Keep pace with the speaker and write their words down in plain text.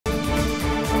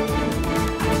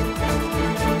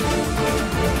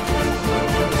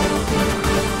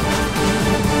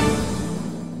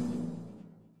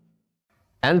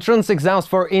Entrance exams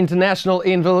for international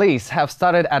enrollees have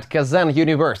started at Kazan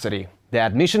University. The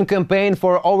admission campaign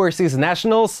for overseas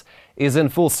nationals is in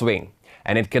full swing,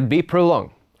 and it can be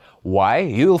prolonged. Why?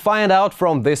 You'll find out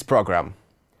from this program.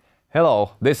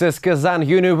 Hello, this is Kazan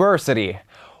University.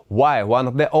 Why one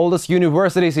of the oldest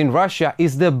universities in Russia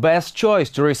is the best choice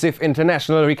to receive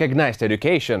internationally recognized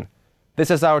education?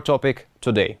 This is our topic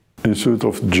today. Institute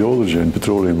of Geology and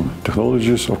Petroleum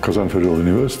Technologies of Kazan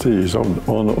University is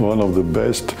one of the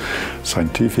best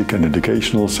scientific and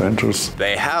educational centers.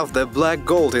 They have the black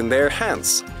gold in their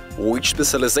hands. Which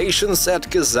specializations at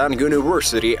Kazan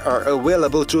University are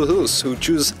available to those who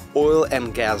choose oil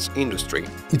and gas industry?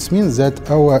 It means that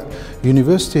our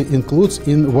university includes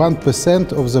in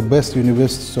 1% of the best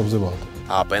universities of the world.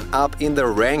 Up and up in the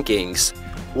rankings.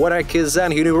 What are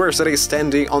Kazan University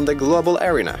standing on the global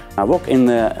arena? I work in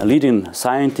the leading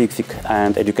scientific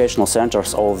and educational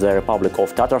centers of the Republic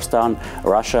of Tatarstan,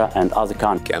 Russia and other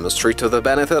countries. Chemistry to the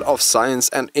benefit of science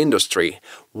and industry.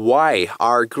 Why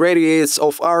are graduates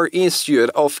of our Institute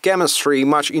of Chemistry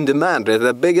much in demand with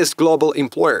the biggest global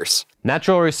employers?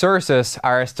 Natural resources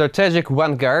are a strategic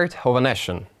vanguard of a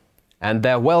nation, and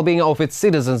the well-being of its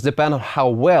citizens depend on how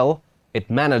well it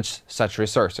manages such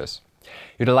resources.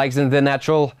 Utilizing the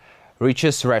natural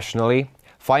riches rationally,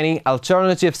 finding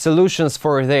alternative solutions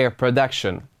for their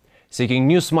production, seeking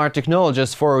new smart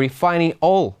technologies for refining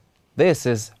all. This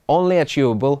is only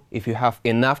achievable if you have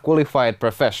enough qualified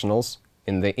professionals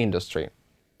in the industry.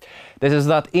 This is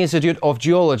what Institute of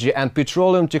Geology and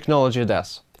Petroleum Technology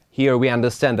does. Here we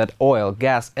understand that oil,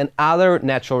 gas and other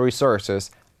natural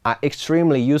resources are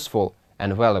extremely useful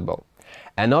and valuable.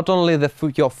 And not only the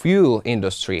fuel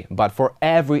industry, but for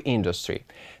every industry.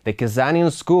 The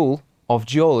Kazanian School of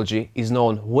Geology is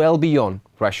known well beyond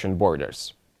Russian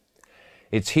borders.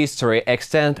 Its history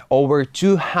extends over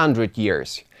 200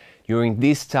 years. During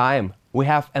this time, we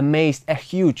have amassed a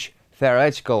huge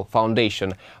theoretical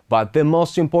foundation, but the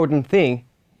most important thing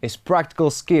is practical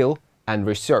skill and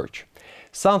research,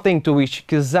 something to which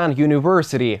Kazan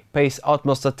University pays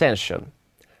utmost attention.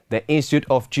 The Institute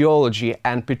of Geology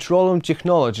and Petroleum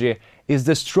Technology is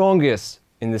the strongest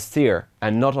in the sphere,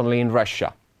 and not only in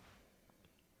Russia.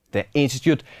 The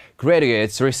institute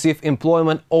graduates receive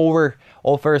employment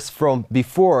offers from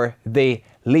before they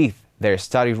leave their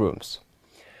study rooms.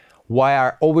 Why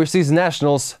are overseas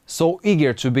nationals so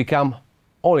eager to become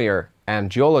oiler and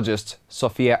geologist?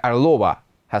 Sofia Arlova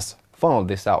has found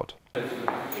this out.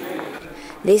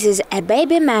 This is a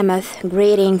baby mammoth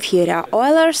greeting future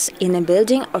oilers in a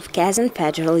building of Kazan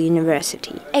Federal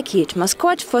University. A cute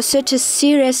mascot for such a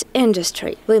serious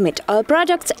industry. We meet oil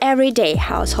products every day: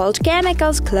 household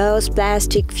chemicals, clothes,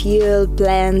 plastic, fuel,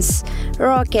 plants,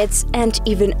 rockets and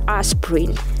even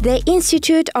aspirin. The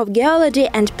Institute of Geology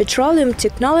and Petroleum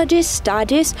Technologies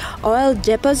studies oil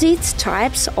deposits,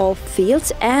 types of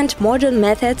fields and modern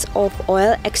methods of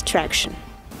oil extraction.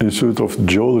 Institute of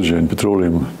Geology and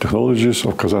Petroleum Technologies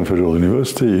of Kazan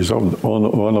University is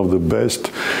one of the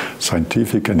best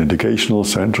scientific and educational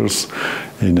centers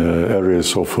in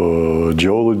areas of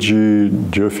geology,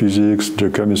 geophysics,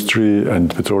 geochemistry and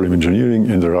petroleum engineering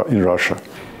in Russia.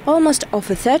 Almost a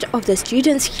third of the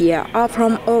students here are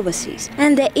from overseas,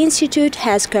 and the institute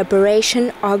has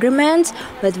cooperation agreements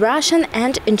with Russian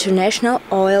and international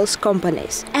oil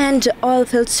companies and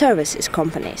oilfield services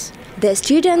companies. The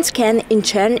students can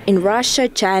intern in Russia,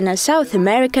 China, South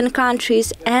American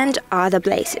countries and other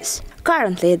places.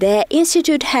 Currently, the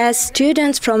institute has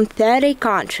students from 30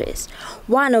 countries.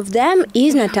 One of them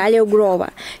is Natalia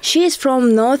Grova. She is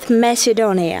from North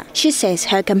Macedonia. She says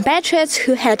her compatriots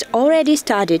who had already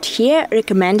studied here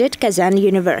recommended Kazan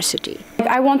University.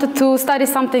 I wanted to study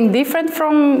something different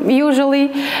from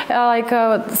usually,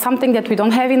 something that we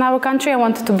don't have in our country. I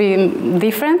wanted to be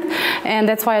different, and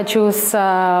that's why I choose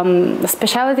a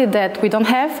specialty that we don't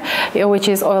have, which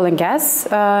is oil and gas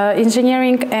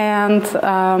engineering. And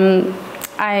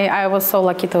I was so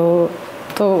lucky to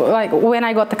when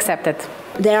I got accepted.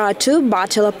 There are two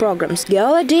bachelor programs: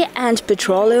 geology and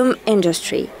petroleum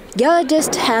industry.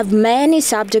 Geologists have many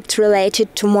subjects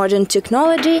related to modern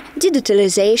technology,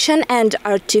 digitalization and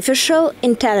artificial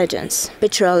intelligence.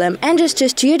 Petroleum industry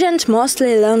students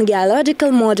mostly learn geological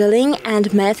modeling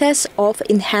and methods of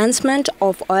enhancement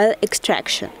of oil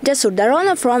extraction. Jasur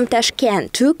Daronov from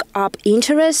Tashkent took up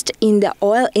interest in the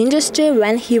oil industry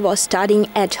when he was studying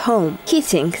at home. He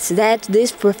thinks that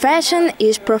this profession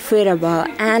is profitable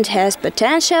and has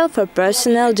potential for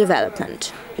personal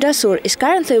development. Rasur is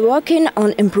currently working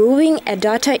on improving a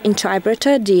data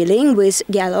interpreter dealing with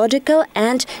geological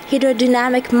and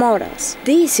hydrodynamic models.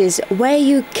 This is where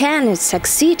you cannot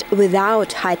succeed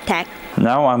without high tech.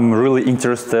 Now I'm really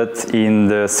interested in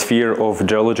the sphere of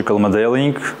geological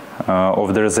modeling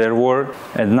of the reservoir,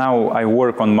 and now I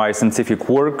work on my scientific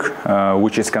work,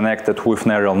 which is connected with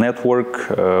neural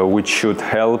network, which should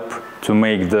help to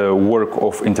make the work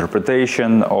of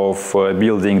interpretation, of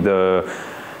building the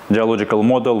geological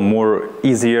model more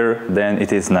easier than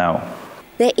it is now.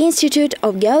 The Institute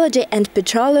of Geology and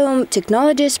Petroleum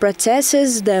Technologies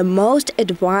possesses the most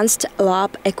advanced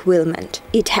lab equipment.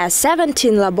 It has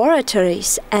 17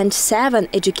 laboratories and 7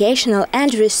 educational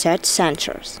and research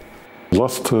centers.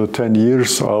 Last 10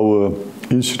 years our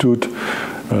institute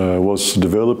was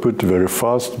developed very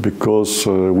fast because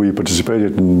we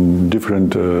participated in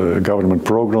different government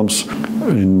programs.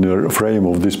 In the frame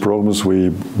of these programs we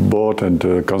bought and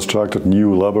constructed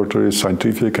new laboratories,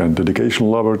 scientific and educational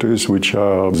laboratories, which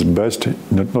are the best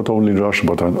not only in Russia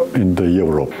but in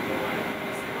Europe.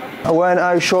 When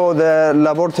I show the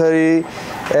laboratory,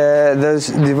 the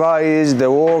device, the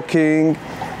working,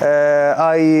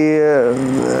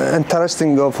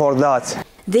 interesting for that.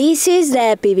 This is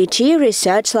the PVT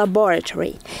Research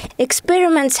Laboratory.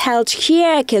 Experiments held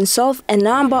here can solve a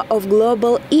number of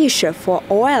global issues for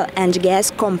oil and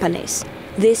gas companies.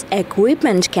 This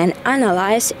equipment can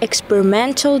analyze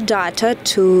experimental data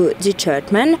to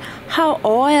determine how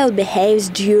oil behaves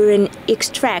during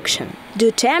extraction. Do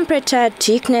temperature,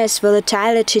 thickness,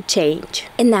 volatility change?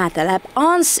 Another lab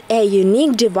owns a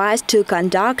unique device to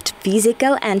conduct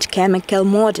physical and chemical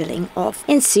modeling of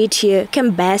in situ,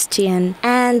 combustion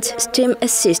and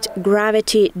steam-assist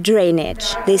gravity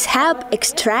drainage. This helps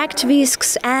extract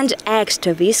viscous and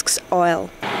extra viscous oil.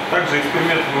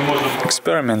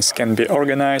 Experiments can be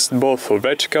organized both for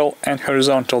vertical and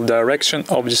horizontal direction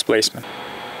of displacement.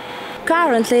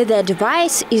 Currently, the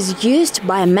device is used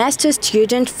by a master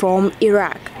student from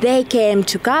Iraq. They came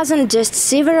to Kazan just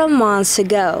several months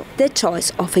ago. The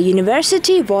choice of a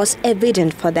university was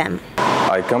evident for them.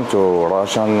 I come to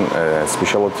Russian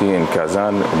specialty in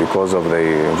Kazan because of the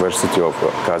University of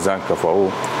Kazan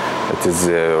KFU. It is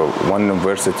one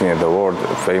university in the world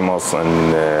famous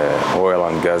in oil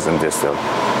and gas industry.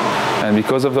 And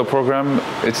because of the program,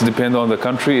 it's dependent on the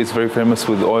country. It's very famous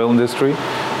with the oil industry.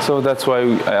 So that's why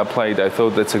I applied. I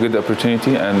thought that's a good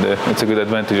opportunity and it's a good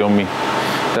advantage on me.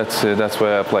 That's why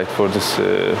I applied for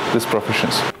this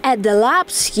professions. At the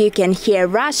labs, you can hear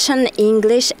Russian,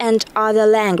 English and other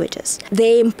languages.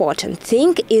 The important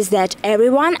thing is that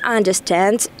everyone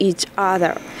understands each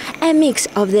other. A mix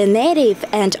of the native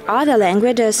and other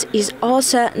languages is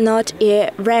also not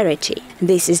a rarity.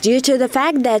 This is due to the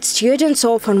fact that students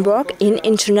often work in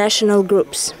international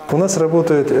groups. We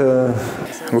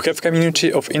have a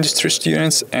community of industry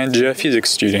students and geophysics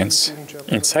students.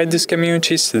 Inside these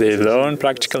communities, they learn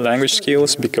practical language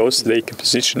skills because the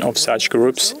composition of such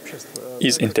groups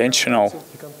is intentional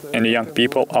and young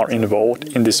people are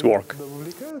involved in this work.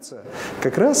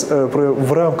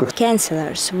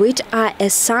 Counselors, which are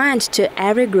assigned to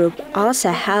every group, also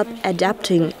help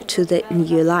adapting to the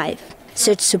new life.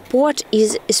 Such support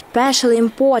is especially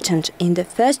important in the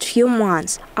first few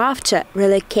months after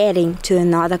relocating to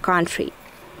another country.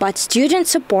 But student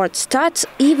support starts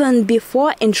even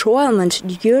before enrollment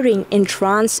during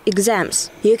entrance exams.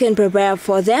 You can prepare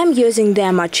for them using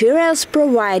the materials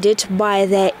provided by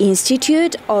the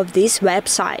Institute of this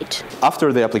website.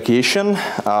 After the application,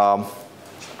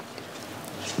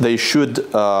 they should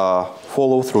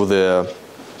follow through the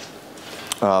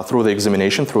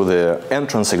examination, through the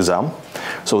entrance exam.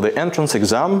 So the entrance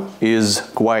exam is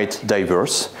quite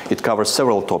diverse. It covers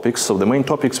several topics. So the main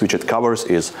topics which it covers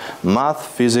is math,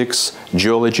 physics,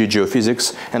 geology,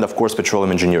 geophysics, and of course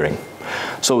petroleum engineering.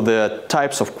 So the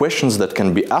types of questions that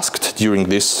can be asked during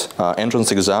this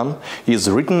entrance exam is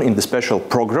written in the special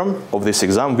program of this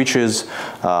exam, which is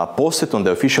posted on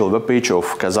the official webpage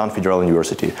of Kazan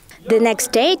University. The next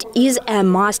stage is a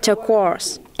master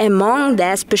course. Among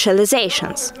their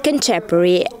specializations,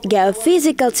 contemporary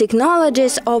geophysical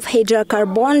technologies of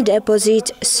hydrocarbon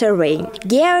deposit surveying,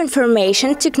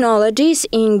 geoinformation technologies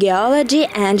in geology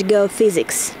and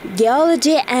geophysics,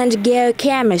 geology and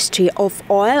geochemistry of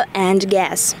oil and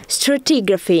gas,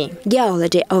 stratigraphy,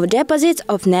 geology of deposits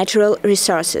of natural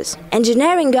resources,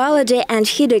 engineering geology and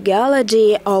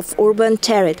hydrogeology of urban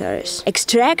territories,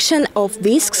 extraction of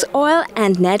viscous oil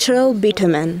and natural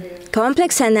bitumen,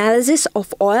 complex analysis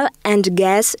of oil and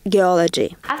gas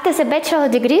geology. After the bachelor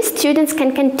degree, students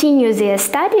can continue their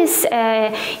studies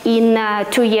in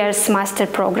 2 years master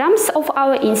programs of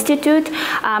our institute.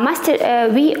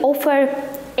 We offer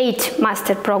 8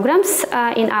 master programs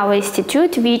in our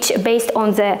institute, which based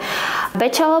on the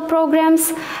bachelor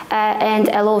programs and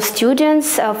allow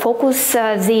students focus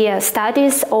their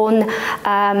studies on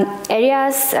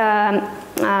areas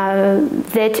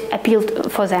that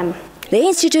appealed for them. The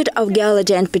Institute of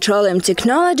Geology and Petroleum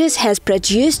Technologies has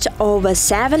produced over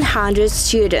 700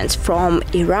 students from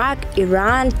Iraq,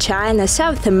 Iran, China,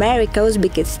 South America,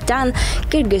 Uzbekistan,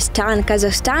 Kyrgyzstan,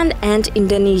 Kazakhstan and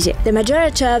Indonesia. The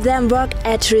majority of them work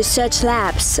at research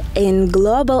labs in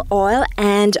global oil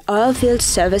and oilfield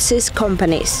services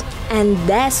companies. And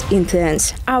thus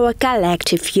influence our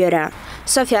collective future.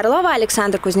 Sofia Orlova,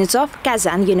 Alexander Kuznetsov,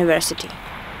 Kazan University.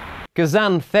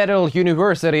 Kazan Federal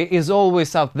University is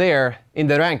always up there in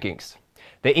the rankings.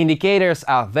 The indicators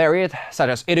are varied, such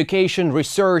as education,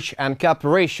 research and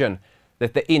cooperation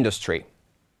with the industry.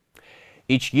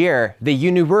 Each year, the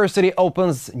university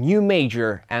opens new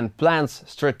major and plans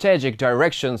strategic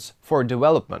directions for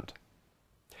development.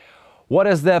 What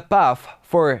is the path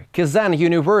for Kazan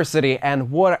University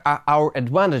and what are our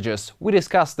advantages? We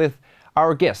discussed with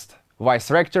our guest,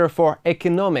 Vice Rector for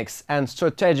Economics and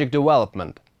Strategic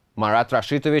Development, Marat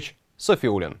Rashitovich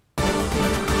Sofiulin.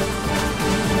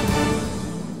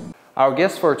 Our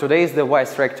guest for today is the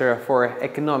Vice Rector for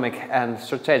Economic and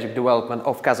Strategic Development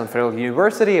of Kazan Federal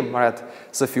University, Marat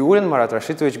Sofiulin. Marat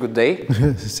Rashitovich, good day.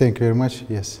 Thank you very much,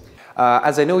 yes.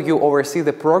 As I know, you oversee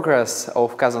the progress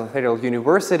of Kazan Federal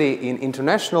University in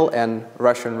international and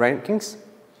Russian rankings.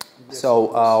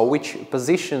 So, which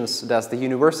positions does the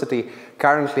university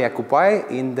currently occupy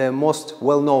in the most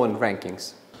well-known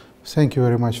rankings? Thank you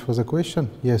very much for the question.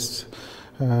 Yes,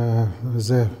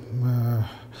 the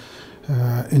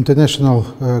international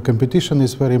competition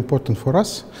is very important for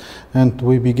us, and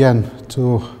we began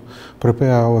to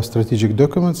prepare our strategic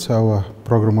documents, our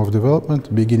program of development,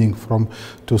 beginning from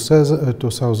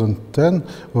 2010,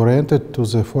 oriented to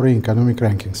the foreign economic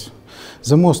rankings.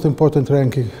 The most important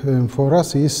ranking for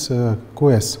us is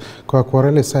QS,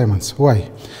 Quacquarelli-Simons.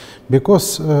 Why?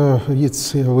 Because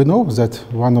we know that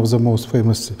one of the most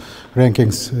famous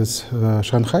rankings is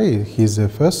Shanghai. He's the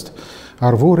first.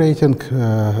 RVU rating,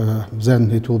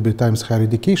 then it will be times higher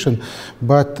education.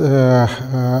 But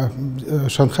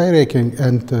Shanghai ranking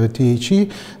and THE,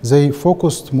 they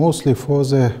focused mostly for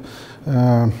the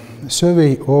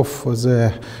survey of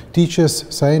the teachers,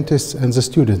 scientists and the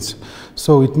students.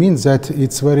 So it means that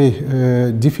it's very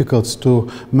difficult to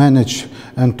manage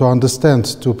and to understand,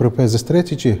 to prepare the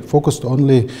strategy focused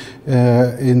only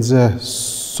in the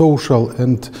social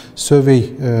and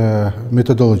survey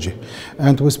methodology.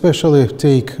 And we especially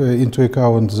take into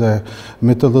account the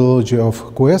methodology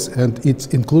of QS, and it's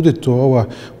included to our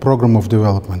program of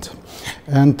development.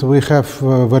 And we have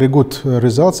very good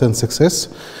results and success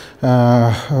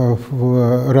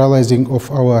realizing of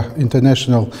our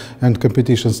international and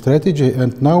competition strategy,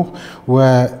 and now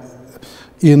we're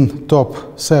in top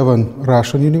 7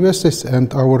 Russian universities,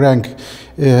 and our rank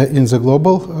in the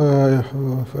global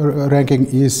ranking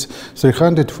is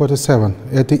 347.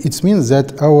 It means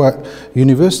that our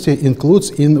university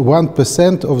includes in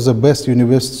 1% of the best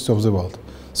universities of the world.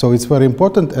 So it's very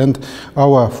important, and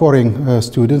our foreign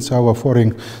students, our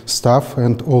foreign staff,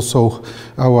 and also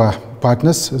our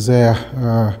partners, they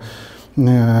are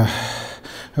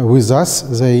with us.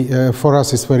 For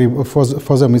us, it's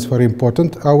for them it's very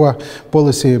important, our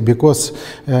policy, because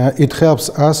it helps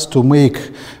us to make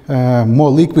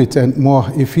more liquid and more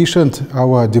efficient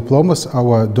our diplomas,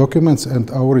 our documents,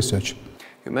 and our research.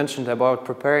 You mentioned about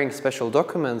preparing special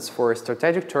documents for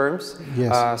strategic terms.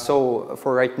 Yes. So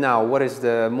for right now, what is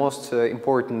the most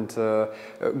important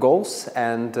goals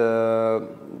and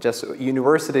just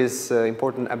universities'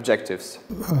 important objectives?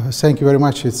 Thank you very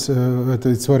much. It's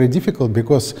very difficult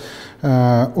because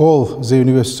all the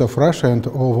universities of Russia and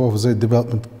all of the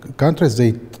development countries,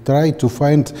 they try to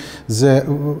find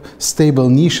the stable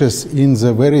niches in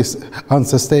the very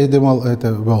unsustainable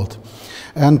world.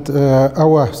 And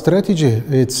our strategy,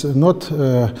 it's not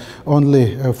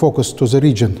only focused to the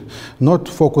region, not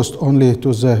focused only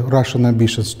to the Russian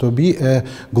ambitions, to be a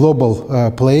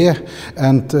global player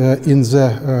and in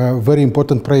the very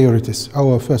important priorities.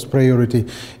 Our first priority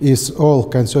is all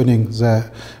concerning the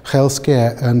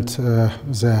healthcare and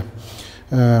the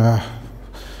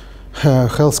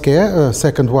healthcare.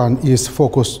 Second one is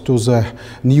focused to the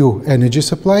new energy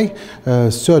supply.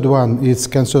 Third one is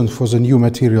concerned for the new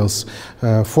materials.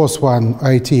 Fourth one,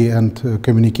 IT and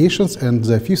communications. And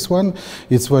the fifth one,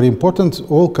 it's very important,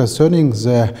 all concerning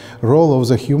the role of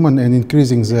the human and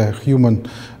increasing the human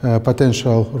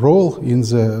potential role in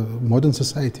the modern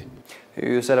society.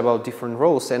 you said about different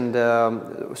roles, and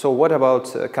so what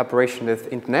about cooperation with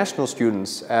international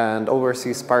students and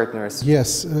overseas partners?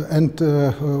 Yes, and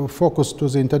focus to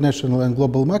the international and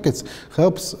global markets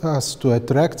helps us to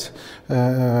attract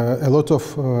a lot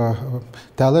of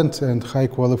talent and high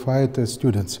qualified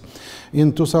students.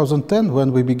 In 2010,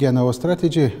 when we began our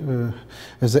strategy,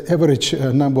 the average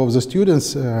number of the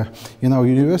students in our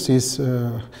university is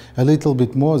a little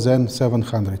bit more than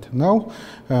 700. Now,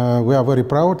 we are very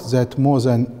proud that more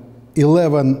than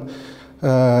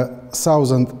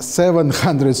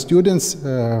 11,700 students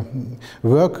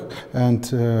work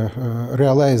and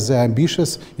realize their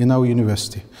ambitions in our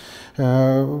university.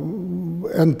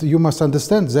 And you must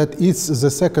understand that it's the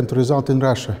second result in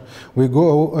Russia. We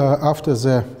go after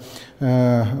the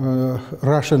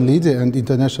Russian leader and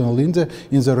international leader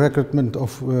in the recruitment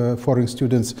of foreign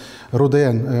students.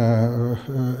 Rudan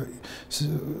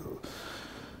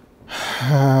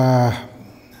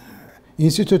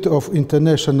Institute of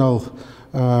International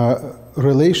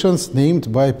Relations,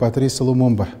 named by Patrice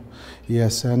Lumumba.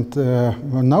 Yes, and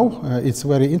now it's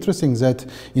very interesting that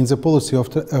in the policy of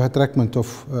attraction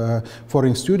of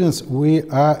foreign students, we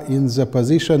are in the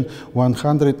position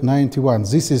 191.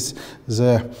 This is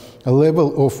the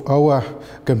level of our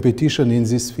competition in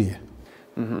this sphere.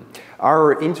 Mm-hmm.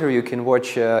 Our interview you can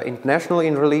watch international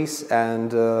in release,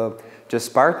 and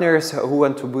just partners who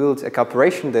want to build a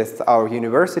cooperation with our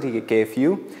university,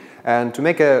 KFU. And to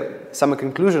make some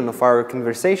conclusion of our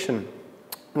conversation,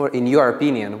 in your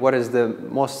opinion, what is the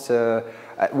most,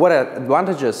 what are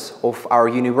advantages of our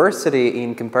university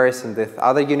in comparison with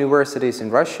other universities in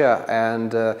Russia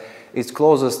and its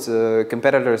closest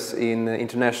competitors in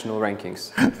international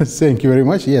rankings? Thank you very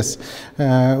much. Yes,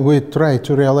 we try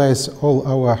to realize all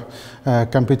our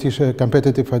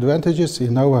competitive advantages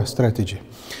in our strategy.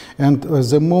 And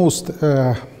the most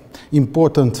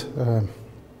important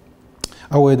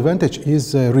our advantage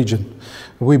is the region.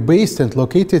 We're based and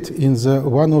located in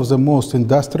one of the most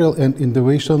industrial and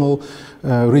innovational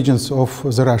regions of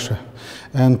Russia.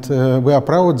 And we are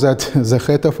proud that the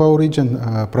head of our region,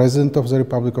 President of the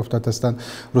Republic of Tatarstan,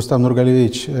 Rustam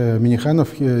Nurgaliyevich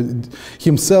Minikhanov,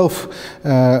 himself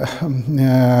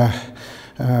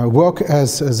work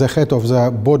as the head of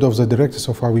the board of the directors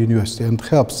of our university and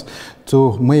helps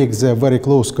to make the very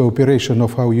close cooperation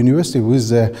of our university with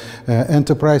the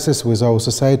enterprises, with our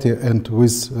society, and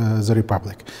with the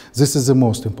Republic. This is the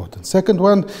most important. Second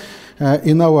one,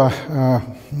 in our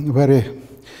very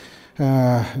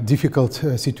difficult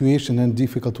situation and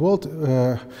difficult world,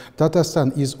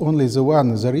 Tatarstan is only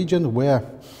the region where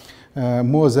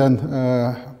more than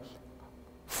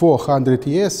 400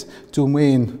 years, two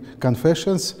main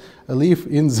confessions live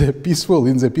in the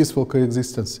peaceful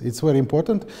coexistence. It's very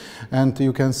important, and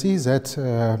you can see that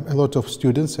a lot of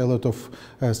students, a lot of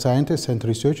scientists and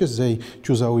researchers, they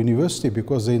choose our university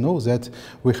because they know that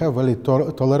we have very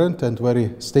tolerant and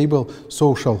very stable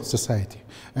social society.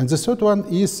 And the third one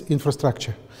is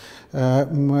infrastructure. At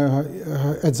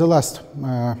the last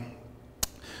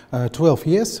 12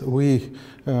 years, we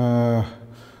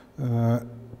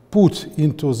put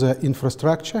into the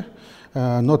infrastructure,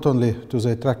 not only to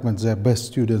the attraction the best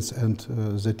students and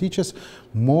the teachers,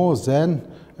 more than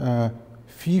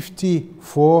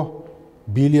 54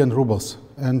 billion rubles.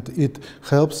 And it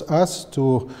helps us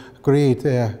to create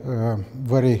a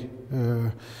very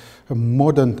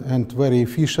modern and very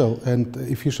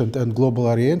efficient and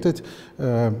global-oriented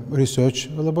research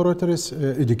laboratories,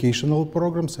 educational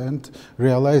programs, and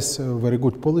realize very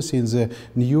good policy in the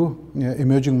new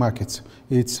emerging markets.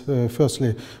 It's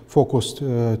firstly focused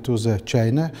to the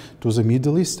China, to the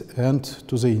Middle East, and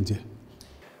to the India.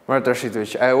 Murat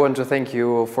Rashidovich, I want to thank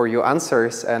you for your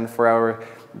answers and for our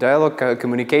dialogue,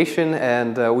 communication,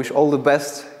 and wish all the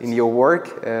best in your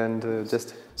work. And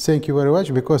just thank you very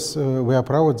much, because we are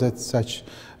proud that such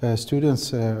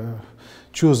students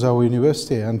choose our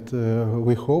university, and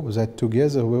we hope that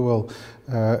together we will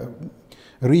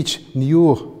reach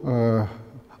new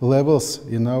levels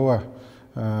in our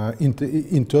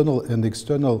internal and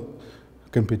external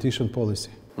competition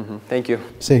policy. Mm-hmm. Thank you.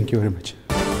 Thank you very much.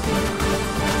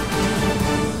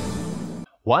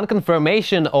 One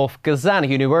confirmation of Kazan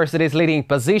University's leading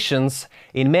positions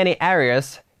in many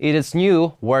areas is its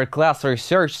new world-class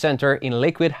research center in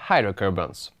liquid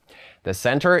hydrocarbons. The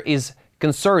center is a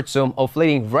consortium of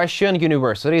leading Russian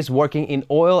universities working in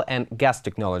oil and gas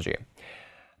technology.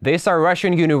 These are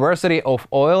Russian University of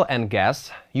Oil and Gas,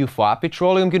 Ufa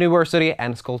Petroleum University,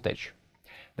 and Skoltech.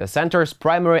 The center's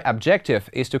primary objective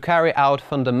is to carry out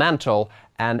fundamental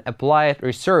and applied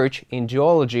research in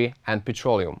geology and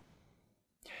petroleum.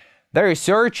 The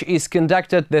research is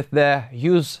conducted with the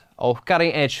use of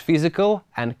cutting-edge physical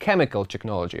and chemical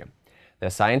technology. The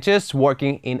scientists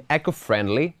working in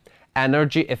eco-friendly,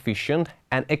 energy-efficient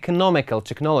and economical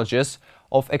technologies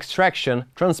of extraction,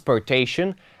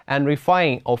 transportation and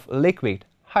refining of liquid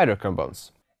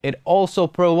hydrocarbons. It also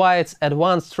provides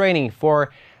advanced training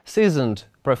for seasoned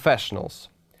professionals.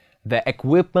 The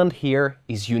equipment here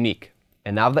is unique.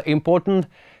 Another important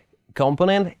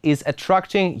component is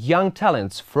attracting young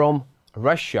talents from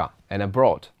Russia and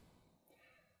abroad.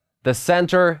 The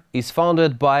center is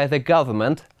founded by the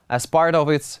government as part of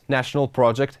its national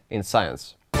project in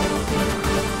science.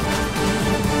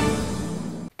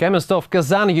 Chemists of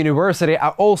Kazan University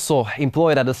are also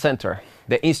employed at the center.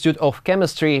 The Institute of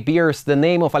Chemistry bears the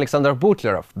name of Alexander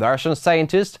Butlerov, the Russian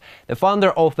scientist, the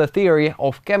founder of the theory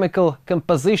of chemical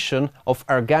composition of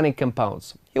organic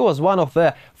compounds. He was one of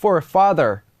the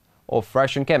forefathers of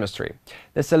Russian chemistry.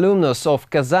 This alumnus of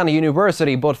Kazan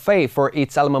University brought fame for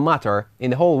its alma mater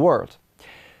in the whole world.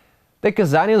 The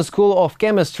Kazanian School of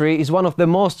Chemistry is one of the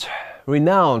most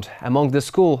renowned among the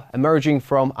schools emerging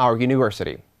from our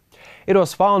university. It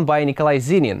was founded by Nikolai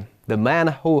Zinin, the man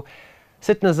who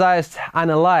synthesized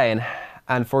aniline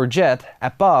and forged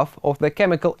a path of the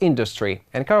chemical industry,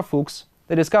 and Karl Fuchs,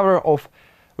 the discoverer of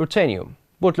ruthenium.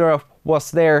 Butlerov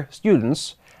was their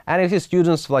student, and his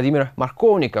students Vladimir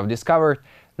Markovnikov discovered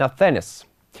naphthalene.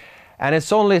 And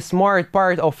it's only a smart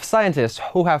part of scientists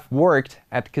who have worked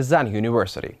at Kazan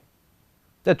University.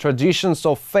 The traditions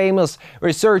of famous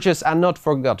researchers are not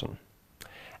forgotten.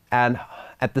 And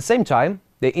at the same time,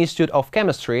 the Institute of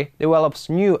Chemistry develops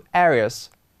new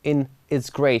areas in its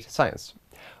great science.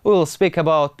 We will speak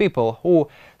about people who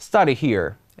study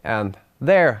here, and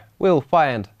there will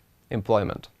find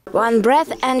employment. One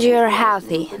breath and you're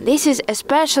healthy. This is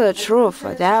especially true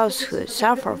for those who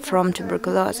suffer from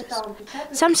tuberculosis.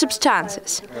 Some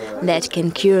substances that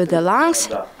can cure the lungs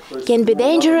can be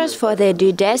dangerous for the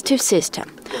digestive system,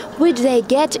 which they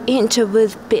get into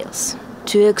with pills.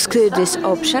 To exclude this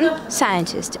option,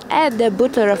 scientists at the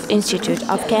Butlerov Institute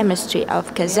of Chemistry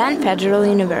of Kazan Federal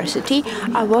University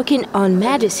are working on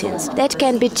medicines that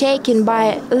can be taken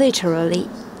by literally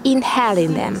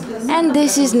inhaling them. And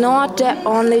this is not the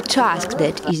only task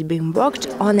that is being worked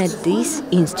on at this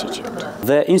institute.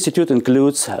 The institute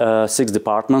includes 6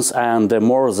 departments and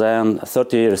more than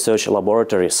 30 research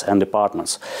laboratories and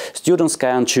departments. Students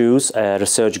can choose a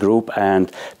research group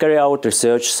and carry out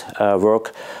research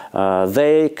work.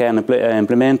 They can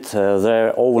implement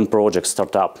their own project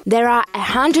startup. There are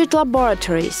 100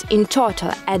 laboratories in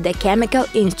total at the Chemical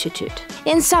Institute.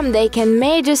 In some they can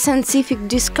make scientific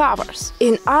discoveries.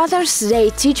 In others they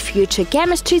teach future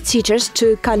chemistry teachers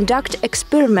to conduct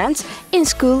experiments in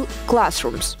school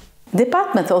classrooms.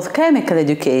 Department of Chemical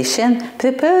Education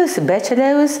prepares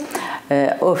bachelors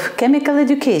of chemical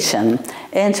education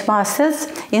and masters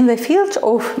in the field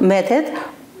of method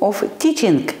of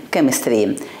teaching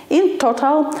chemistry. In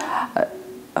total,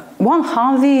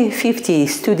 150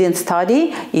 students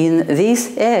study in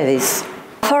these areas.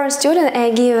 For a student,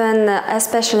 I given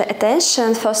especially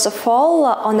attention, first of all,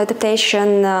 on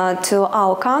adaptation to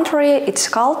our country, its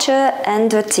culture and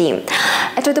the team.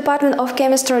 At the Department of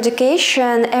Chemistry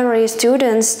Education, every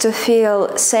student to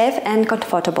feel safe and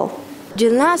comfortable.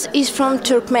 Dilnaz is from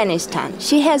Turkmenistan.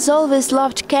 She has always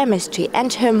loved chemistry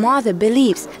and her mother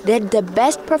believes that the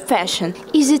best profession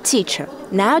is a teacher.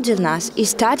 Now Dilnaz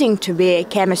is studying to be a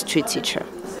chemistry teacher.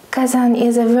 Kazan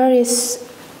is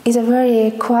a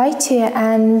very quiet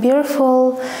and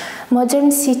beautiful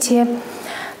modern city.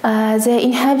 The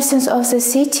inhabitants of the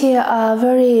city are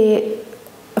very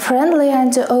friendly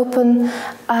and open.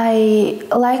 I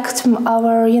liked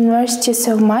our university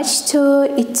so much too.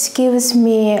 It gives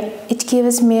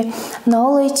me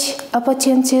knowledge,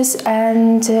 opportunities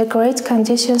and great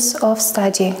conditions of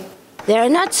study. There are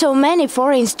not so many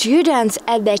foreign students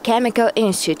at the Chemical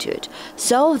Institute,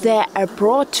 so their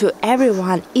approach to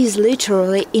everyone is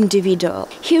literally individual.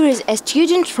 Here is a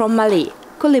student from Mali,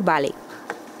 Koulibaly.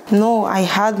 No, I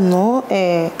had no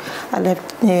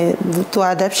to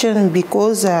adaptation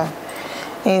because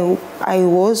I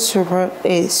was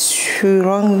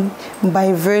surrounded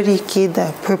by very kid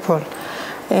people.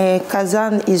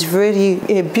 Kazan is very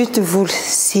beautiful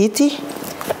city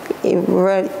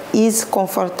where is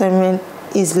comfortable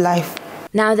is life.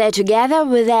 Now they, together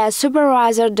with their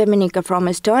supervisor Dominika from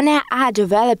Estonia, are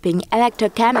developing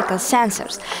electrochemical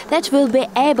sensors that will be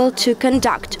able to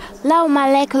conduct low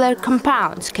molecular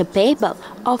compounds capable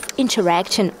of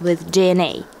interaction with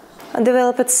DNA.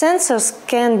 Developed sensors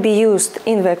can be used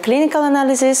in the clinical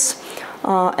analysis,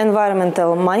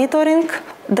 environmental monitoring,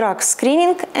 drug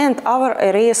screening, and other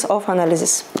areas of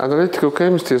analysis. Analytical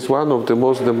chemistry is one of the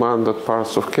most demanded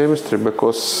parts of chemistry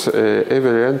because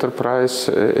every enterprise,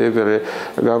 every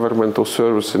governmental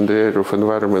service in the area of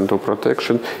environmental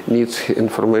protection needs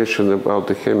information about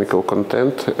the chemical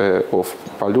content of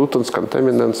pollutants,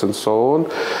 contaminants, and so on,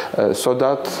 so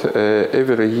that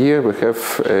every year we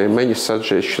have many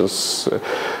suggestions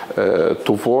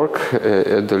to work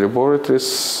at the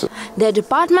laboratories. The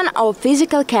Department of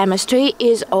Physical Chemistry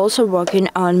is also working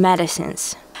on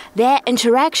medicines. Their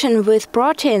interaction with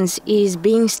proteins is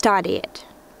being studied.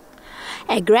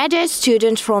 A graduate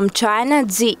student from China,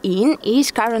 Ziyin,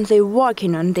 is currently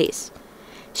working on this.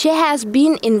 She has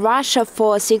been in Russia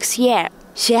for 6 years.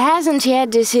 She hasn't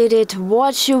yet decided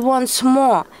what she wants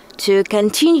more, to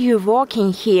continue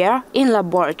working here in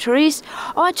laboratories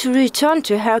or to return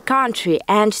to her country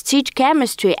and teach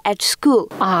chemistry at school.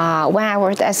 When I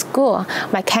was at school,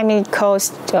 my chemical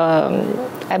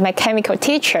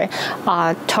teacher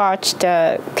taught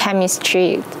the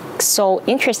chemistry so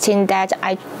interesting that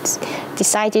I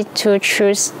decided to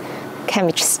choose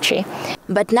chemistry.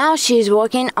 But now she is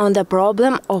working on the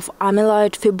problem of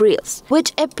amyloid fibrils,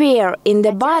 which appear in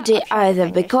the body either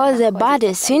because the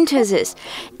body synthesizes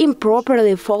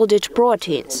improperly folded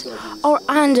proteins or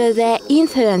under the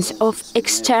influence of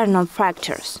external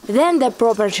factors. Then the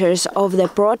properties of the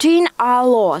protein are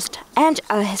lost, and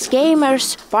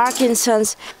Alzheimer's,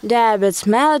 Parkinson's, diabetes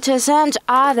mellitus, and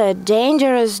other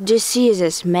dangerous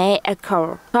diseases may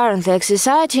occur. Currently,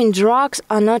 exciting drugs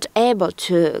are not able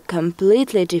to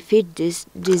completely defeat these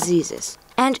diseases.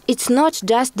 And it's not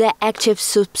just the active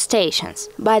substances,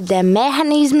 but the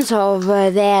mechanisms of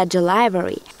their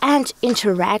delivery and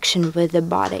interaction with the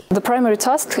body. The primary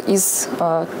task is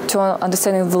to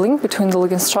understand the link between the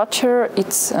ligand structure,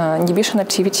 its inhibition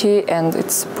activity, and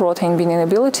its protein binding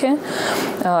ability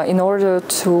in order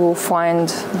to find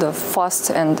the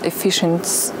fast and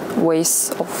efficient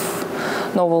ways of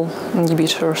novel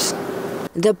inhibitors.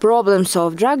 The problems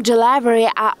of drug delivery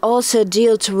are also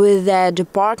dealt with the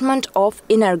Department of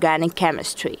Inorganic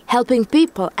Chemistry. Helping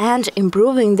people and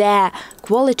improving their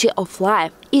quality of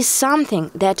life is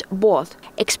something that both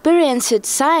experienced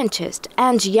scientists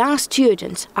and young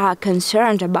students are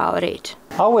concerned about it.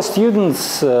 Our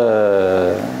students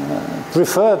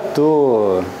prefer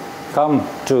to come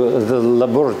to the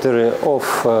laboratory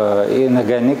of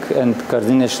inorganic and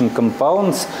coordination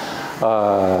compounds,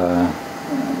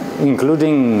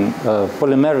 including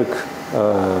polymeric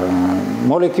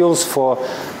molecules for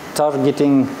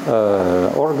targeting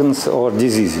organs or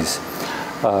diseases,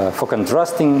 for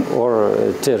contrasting or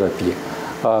therapy.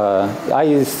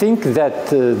 I think that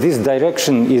this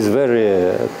direction is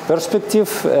very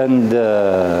perspective and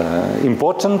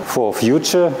important for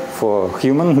future, for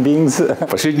human beings.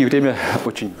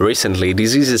 Recently,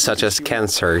 diseases such as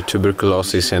cancer,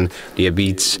 tuberculosis and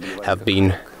diabetes have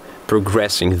been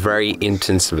progressing very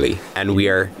intensively, and we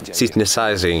are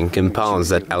synthesizing compounds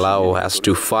that allow us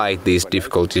to fight these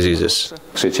difficult diseases.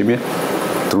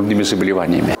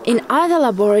 In other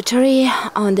laboratory,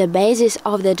 on the basis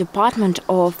of the Department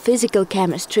of Physical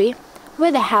Chemistry,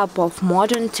 with the help of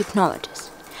modern technologies,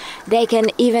 they can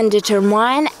even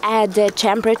determine at the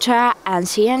temperature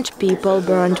ancient people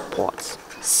burned pots.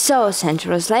 So,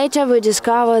 centuries later, we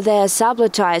discover the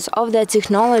subtleties of the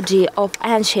technology of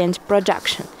ancient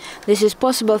production. This is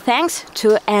possible thanks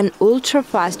to an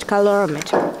ultra-fast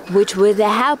calorimeter, which with the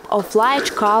help of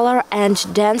light, color and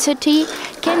density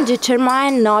can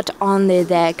determine not only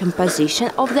the composition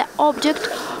of the object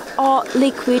or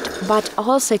liquid, but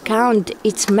also count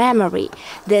its memory,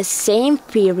 the same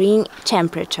varying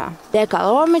temperature. The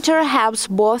calorimeter helps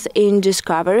both in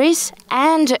discoveries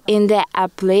and in the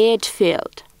applied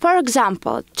field. For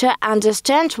example, to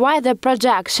understand why the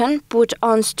production put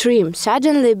on stream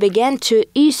suddenly began to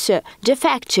issue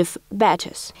defective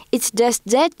batches. It's just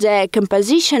that the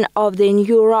composition of the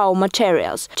new raw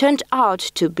materials turned out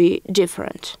to be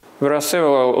different. There are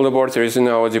several laboratories in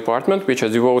our department which are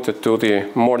devoted to the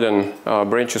modern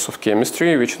branches of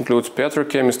chemistry, which includes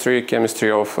petrochemistry,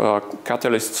 chemistry of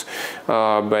catalysts,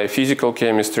 biophysical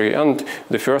chemistry, and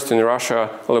the first in Russia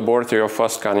laboratory of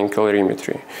fast scanning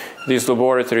calorimetry. These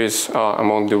laboratories are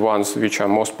among the ones which are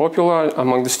most popular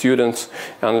among the students,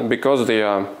 and because they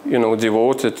are,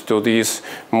 devoted to these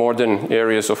modern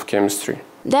areas of chemistry.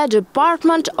 The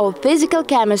Department of Physical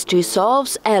Chemistry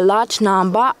solves a large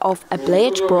number of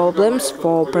applied problems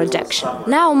for production.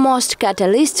 Now most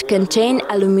catalysts contain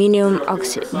aluminium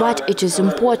oxide, but it is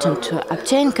important to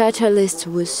obtain catalysts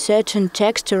with certain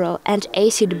textural and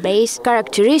acid-base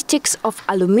characteristics of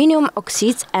aluminium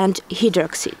oxides and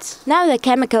hydroxides. Now the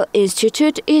Chemical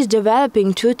Institute is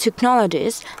developing two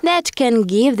technologies that can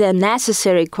give the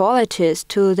necessary qualities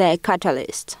to the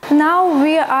catalyst. Now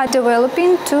we are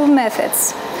developing two methods.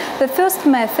 The first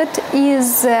method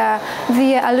is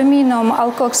the aluminum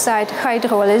alkoxide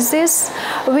hydrolysis,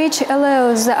 which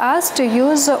allows us to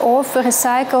use of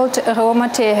recycled raw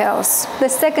materials. The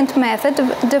second method,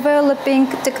 developing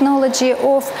technology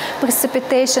of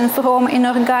precipitation from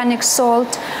inorganic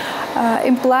salt,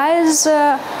 implies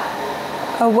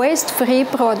a waste-free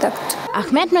product.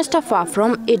 Ahmed Mustafa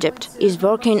from Egypt is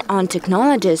working on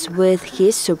technologies with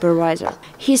his supervisor.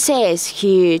 He says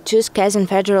he chose Kazan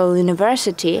Federal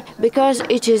University because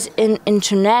it is an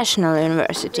international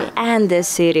university and the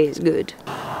city is good.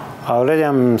 Already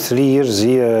I'm 3 years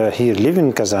here living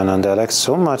in Kazan, and I like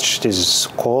so much this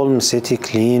calm city,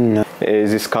 clean.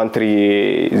 This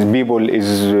country's people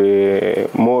is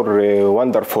more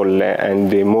wonderful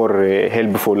and more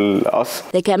helpful us.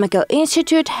 The Chemical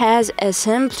Institute has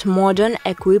assembled modern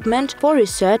equipment for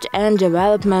research and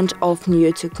development of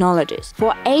new technologies.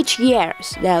 For 8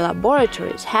 years, the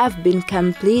laboratories have been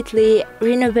completely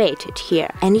renovated here.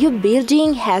 A new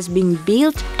building has been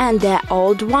built and the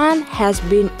old one has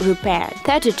been repaired.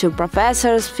 32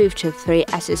 professors, 53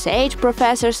 associate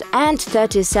professors and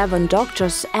 37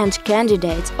 doctors and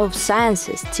candidates of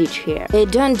sciences teach here. They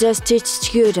don't just teach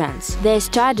students, they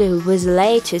study with the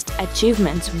latest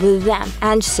achievements with them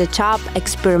and set up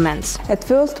experiments. At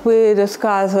first we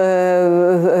discuss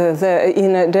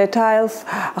in details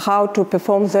how to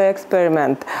perform the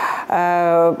experiment.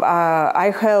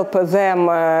 I help them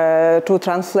to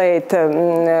translate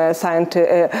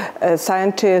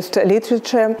scientist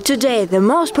literature. Today, the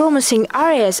most promising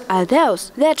areas are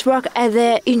those that work at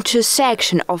the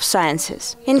intersection of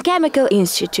sciences. In Chemical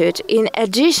Institute, in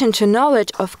addition to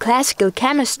knowledge of classical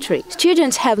chemistry,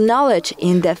 students have knowledge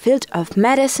in the field of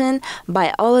medicine,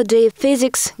 biology,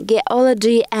 physics,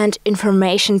 geology and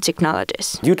information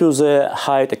technologies. Due to the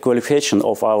high qualification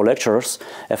of our lecturers,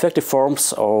 effective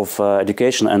forms of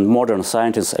education and modern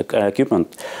scientific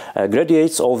equipment,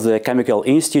 graduates of the Chemical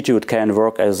Institute can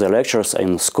work as lecturers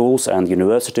in schools and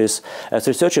universities, as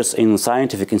researchers in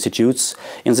scientific institutes,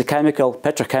 in the chemical,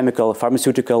 petrochemical,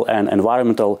 pharmaceutical and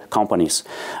environmental companies,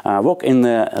 work in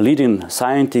the leading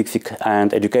scientific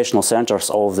and educational centers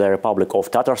of the Republic of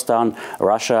Tatarstan,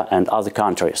 Russia and other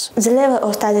countries. The level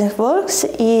of studying works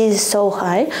is so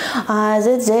high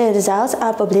that their results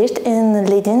are published in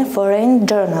leading foreign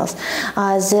journals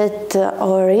that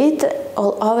are read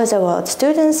all over the world.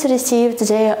 Students received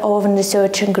their own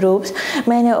research groups.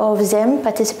 Many of them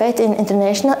participate in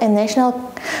international and national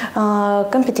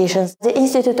competitions. The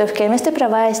Institute of Chemistry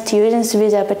provides students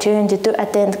with the opportunity to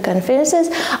attend conferences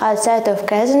outside of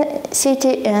Kazan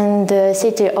city and the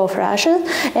city of Russia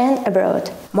and abroad.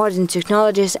 Modern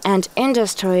technologies and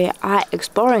industry are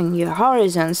exploring new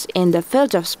horizons in the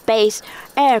field of space,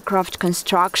 aircraft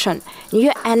construction,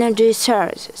 new energy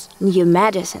sources, new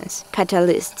medicines,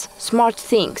 catalysts, smart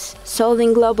things,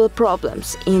 solving global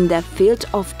problems in the field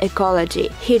of ecology,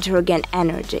 hydrogen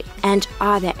energy, and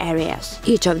other areas.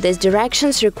 Each of these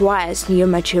directions requires new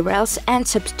materials and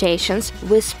substations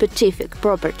with specific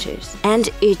properties. And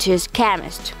it is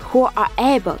chemists who are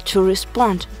able to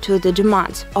respond to the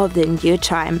demands of the new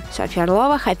time. Sofia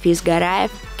Orlova, Hafiz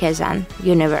Garayev, Kazan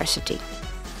University.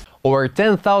 Over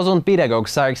 10,000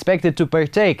 pedagogues are expected to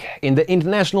partake in the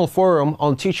International Forum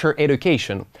on Teacher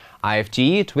Education,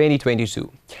 IFTE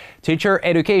 2022. Teacher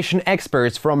education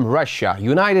experts from Russia,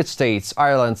 United States,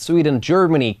 Ireland, Sweden,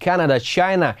 Germany, Canada,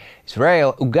 China,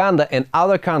 Israel, Uganda and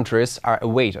other countries are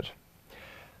awaited.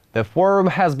 The forum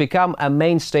has become a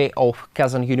mainstay of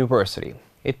Kazan University.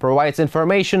 It provides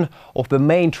information of the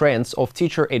main trends of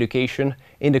teacher education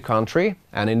in the country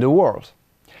and in the world.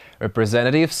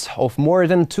 Representatives of more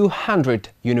than 200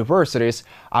 universities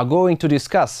are going to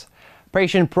discuss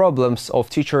patient problems of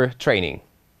teacher training.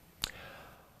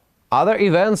 Other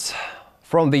events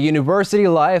from the university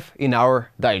life in our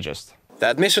digest.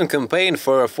 The admission campaign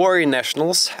for foreign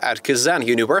nationals at Kazan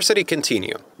University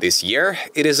continue. This year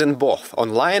it is in both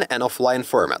online and offline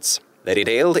formats. The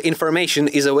detailed information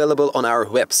is available on our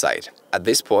website. At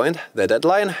this point, the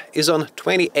deadline is on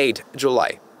 28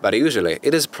 July, but usually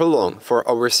it is prolonged for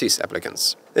overseas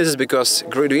applicants. This is because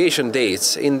graduation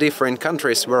dates in different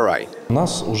countries vary.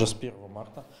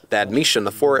 The admission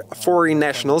for foreign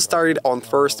nationals started on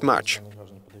 1st March.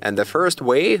 and the first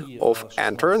wave of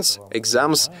entrance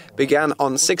exams began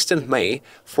on 16 May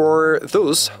for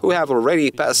those who have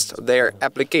already passed their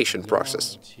application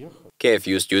process.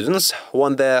 KFU students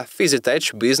won the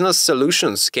PhysiTech Business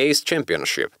Solutions Case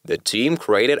Championship. The team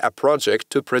created a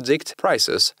project to predict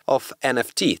prices of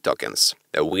NFT tokens.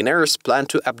 The winners plan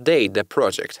to update the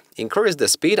project, increase the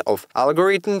speed of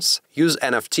algorithms, use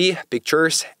NFT,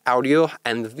 pictures, audio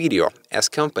and video as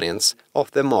components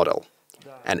of the model,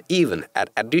 and even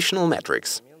add additional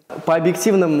metrics.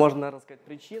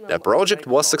 The project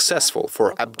was successful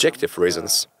for objective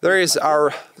reasons. There is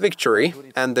our victory,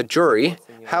 and the jury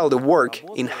held the work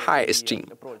in high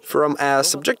esteem. From a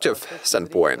subjective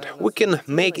standpoint, we can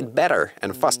make it better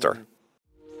and faster.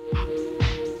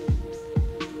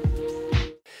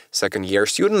 Second-year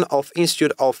student of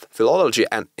Institute of Philology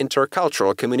and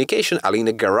Intercultural Communication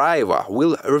Alina Garaeva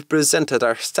will represent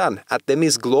Tatarstan at the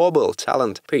Miss Global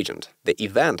Talent pageant. The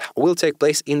event will take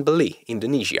place in Bali,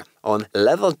 Indonesia, on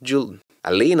 11th June.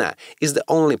 Alina is the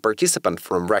only participant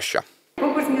from Russia.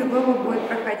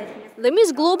 The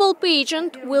Miss Global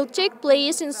pageant will take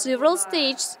place in several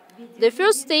stages. The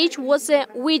first stage was a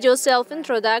video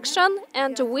self-introduction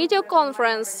and a video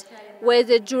conference, where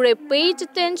the jury paid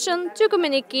attention to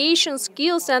communication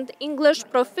skills and English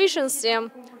proficiency.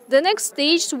 The next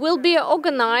stage will be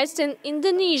organized in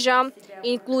Indonesia,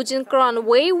 including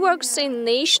runway works in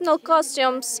national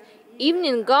costumes,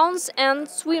 evening gowns and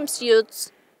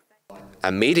swimsuits.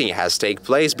 A meeting has taken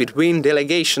place between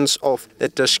delegations of the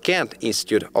Tashkent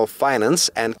Institute of Finance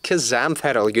and Kazan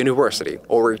Federal University.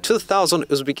 Over 2,000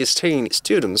 Uzbekistani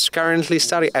students currently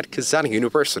study at Kazan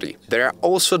University. There are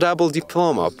also double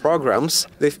diploma programs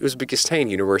with Uzbekistan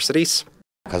universities.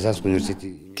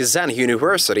 Kazan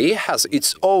University has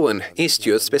its own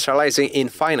institute specializing in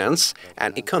finance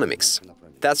and economics.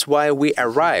 That's why we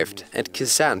arrived at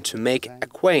Kazan to make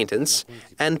acquaintance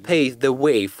and pave the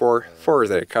way for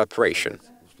further cooperation.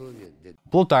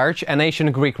 Plutarch, an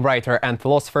ancient Greek writer and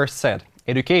philosopher, said,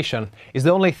 "Education is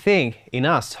the only thing in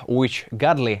us which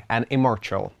godly and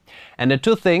immortal. And the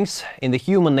two things in the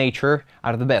human nature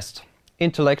are the best,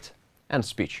 intellect and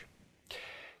speech."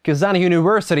 Kazan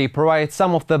University provides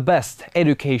some of the best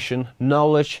education,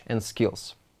 knowledge and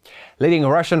skills. Leading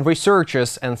Russian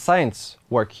researchers and science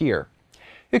work here.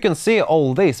 You can see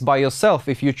all this by yourself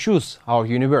if you choose our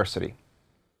university.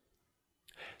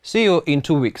 See you in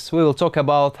 2 weeks. We will talk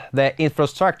about the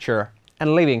infrastructure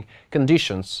and living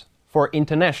conditions for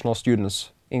international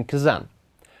students in Kazan.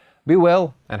 Be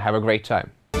well and have a great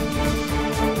time.